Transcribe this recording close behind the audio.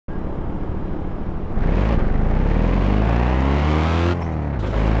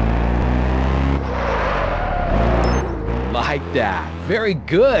that. Very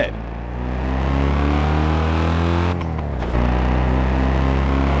good.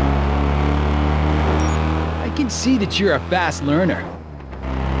 I can see that you're a fast learner.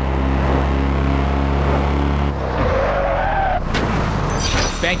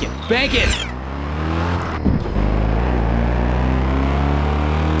 Bank it, bank it!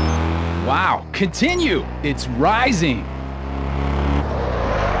 Wow, continue! It's rising!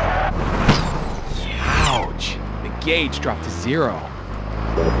 Ouch! The gauge dropped to 0.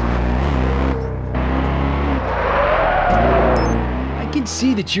 I can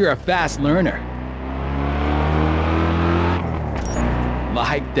see that you're a fast learner.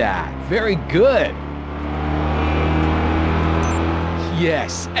 Like that. Very good.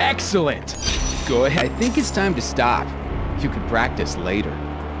 Yes, excellent. Go ahead. I think it's time to stop. You can practice later.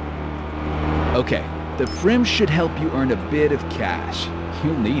 Okay, the Frim should help you earn a bit of cash.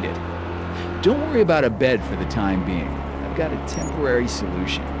 You'll need it. Don't worry about a bed for the time being. I've got a temporary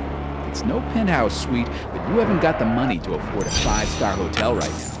solution. It's no penthouse suite, but you haven't got the money to afford a 5-star hotel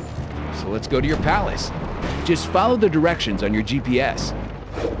right now. So let's go to your palace. Just follow the directions on your GPS.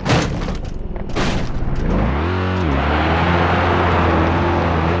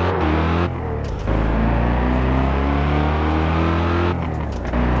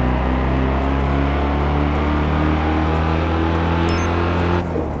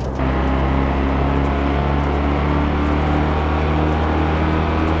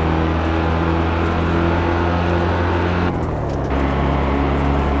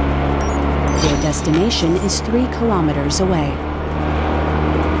 Destination is 3 kilometers away.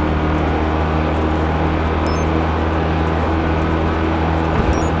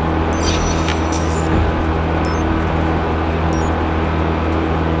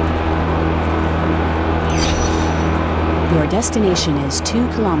 Your destination is 2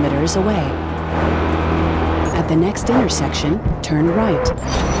 kilometers away. At the next intersection, turn right.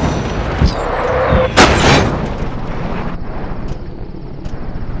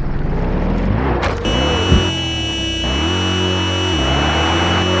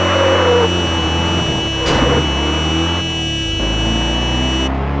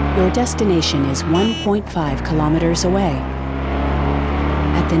 Your destination is 1.5 kilometers away.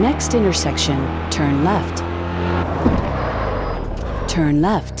 At the next intersection, turn left. Turn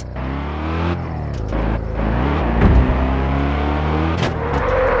left.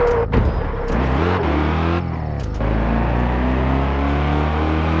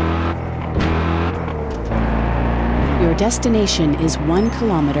 Your destination is 1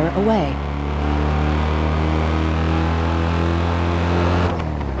 kilometer away.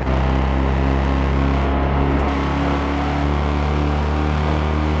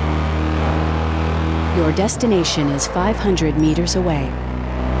 Your destination is 500 meters away.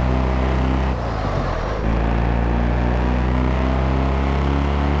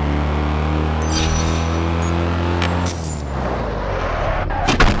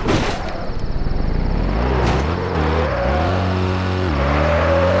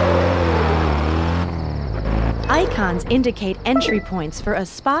 Icons indicate entry points for a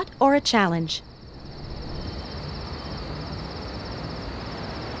spot or a challenge.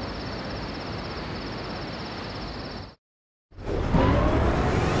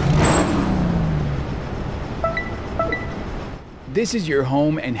 This is your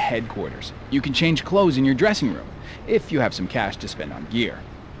home and headquarters. You can change clothes in your dressing room, if you have some cash to spend on gear.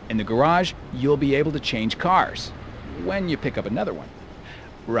 In the garage, you'll be able to change cars, when you pick up another one.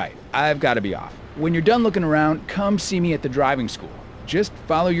 Right, I've got to be off. When you're done looking around, come see me at the driving school. Just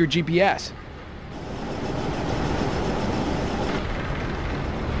follow your GPS.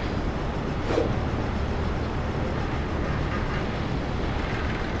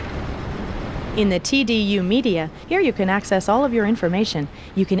 In the TDU Media, here you can access all of your information.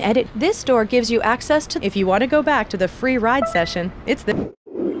 You can edit. This store gives you access to, if you want to go back to the free ride session, it's the...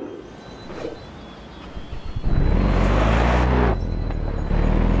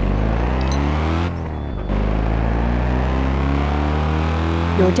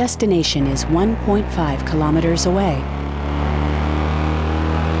 Your destination is 1.5 kilometers away.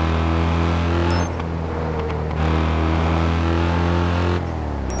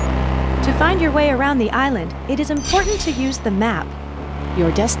 To find your way around the island, it is important to use the map.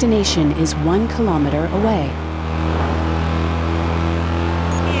 Your destination is 1 kilometer away.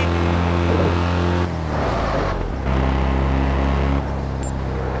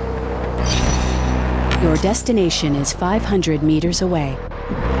 Your destination is 500 meters away.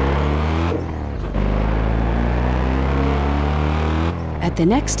 At the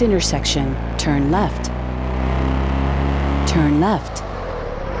next intersection, turn left. Turn left.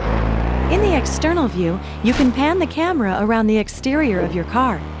 In the external view, you can pan the camera around the exterior of your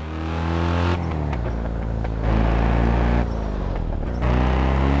car.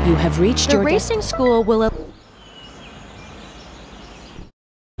 You have reached The your racing school will...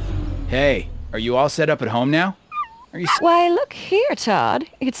 Hey, are you all set up at home now? Are you... Why, look here, Todd.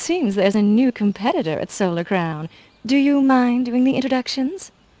 It seems there's a new competitor at Solar Crown. Do you mind doing the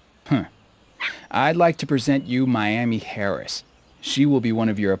introductions? I'd like to present you Miami Harris. She will be one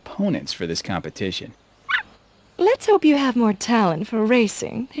of your opponents for this competition. Let's hope you have more talent for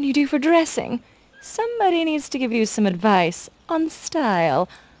racing than you do for dressing. Somebody needs to give you some advice on style.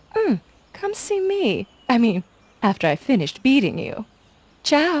 Come see me. I mean, after I finished beating you.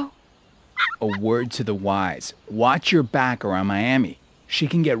 Ciao. A word to the wise. Watch your back around Miami. She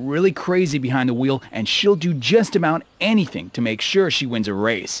can get really crazy behind the wheel, and she'll do just about anything to make sure she wins a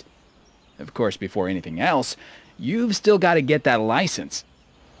race. Of course, before anything else, you've still got to get that license.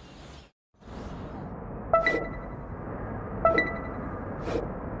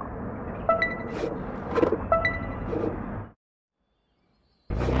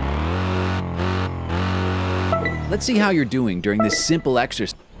 Let's see how you're doing during this simple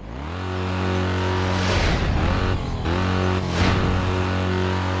exercise.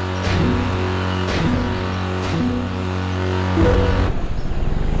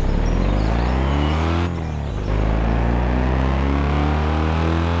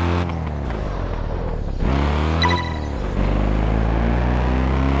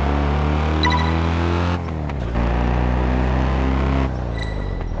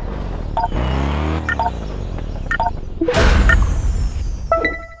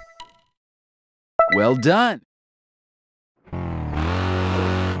 Well done.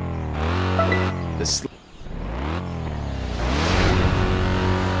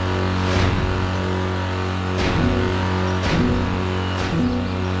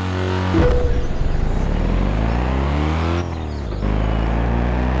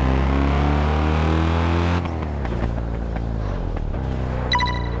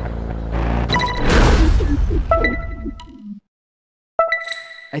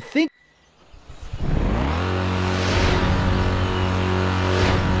 I think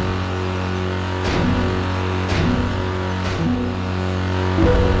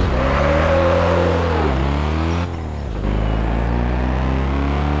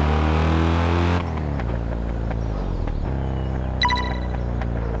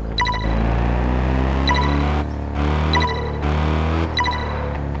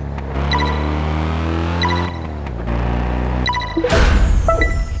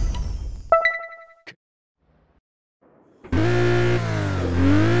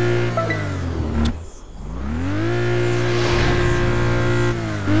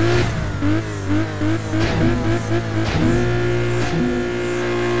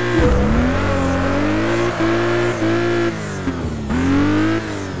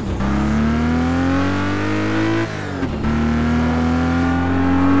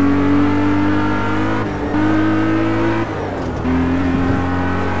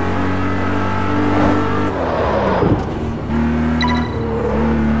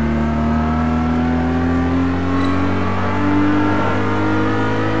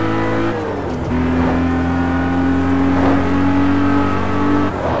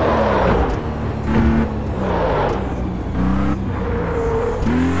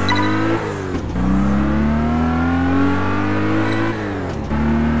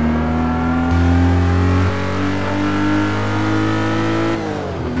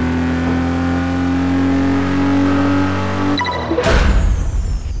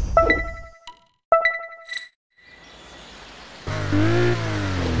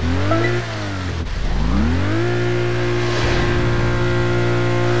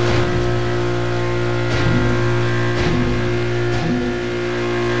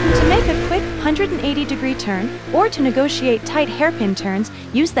To make a quick 180-degree turn, or to negotiate tight hairpin turns,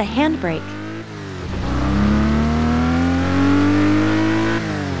 use the handbrake.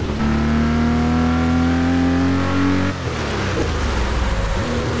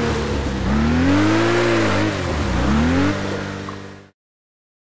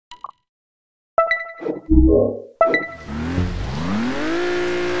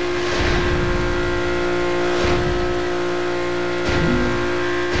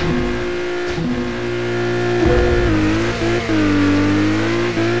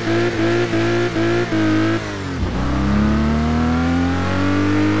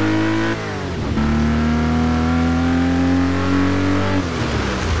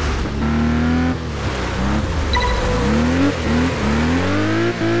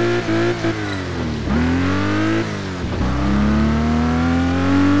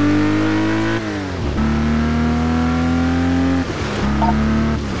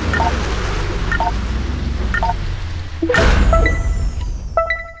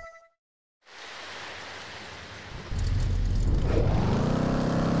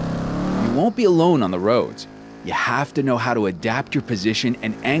 won't be alone on the roads. You have to know how to adapt your position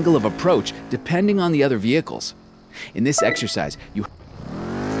and angle of approach depending on the other vehicles. In this exercise, you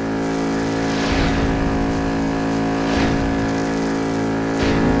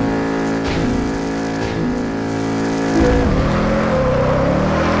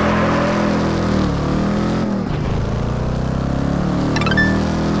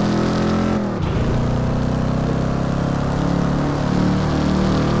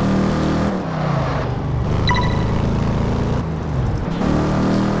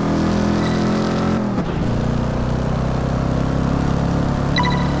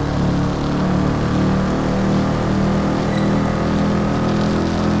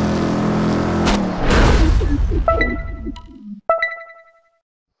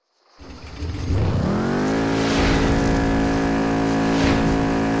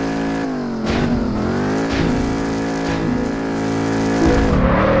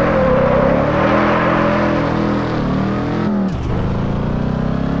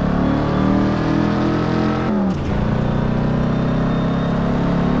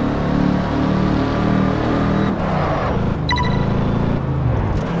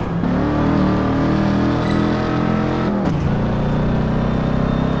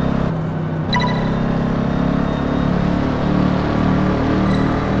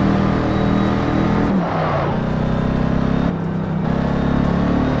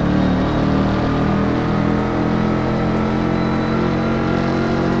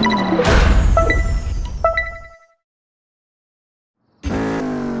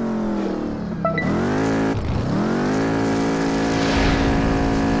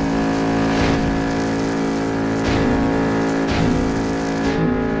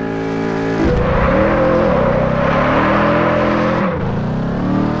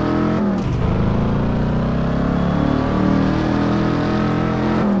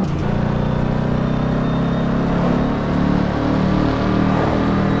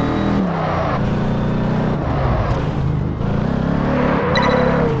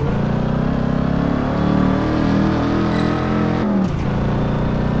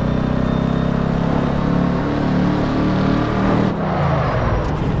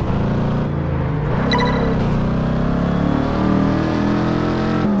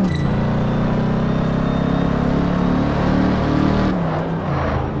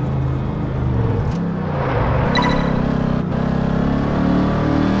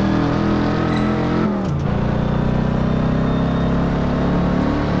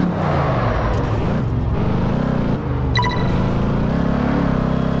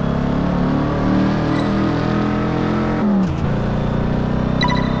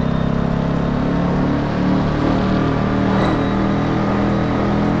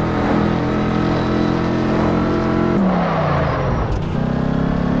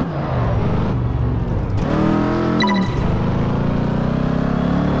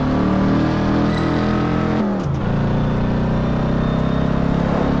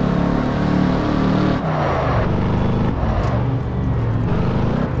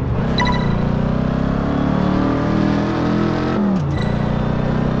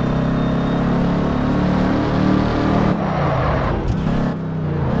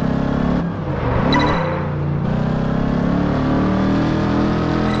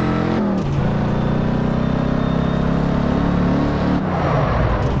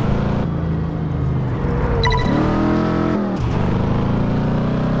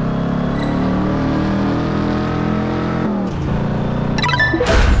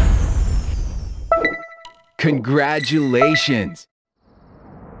Congratulations!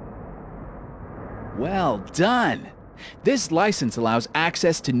 Well done! This license allows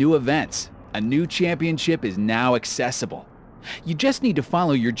access to new events. A new championship is now accessible. You just need to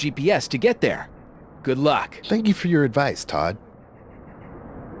follow your GPS to get there. Good luck. Thank you for your advice, Todd.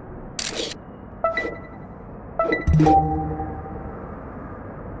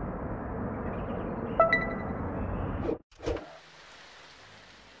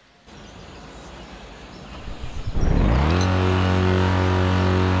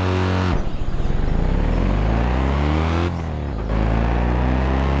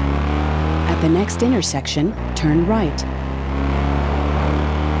 At the next intersection, turn right.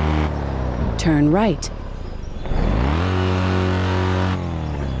 Turn right.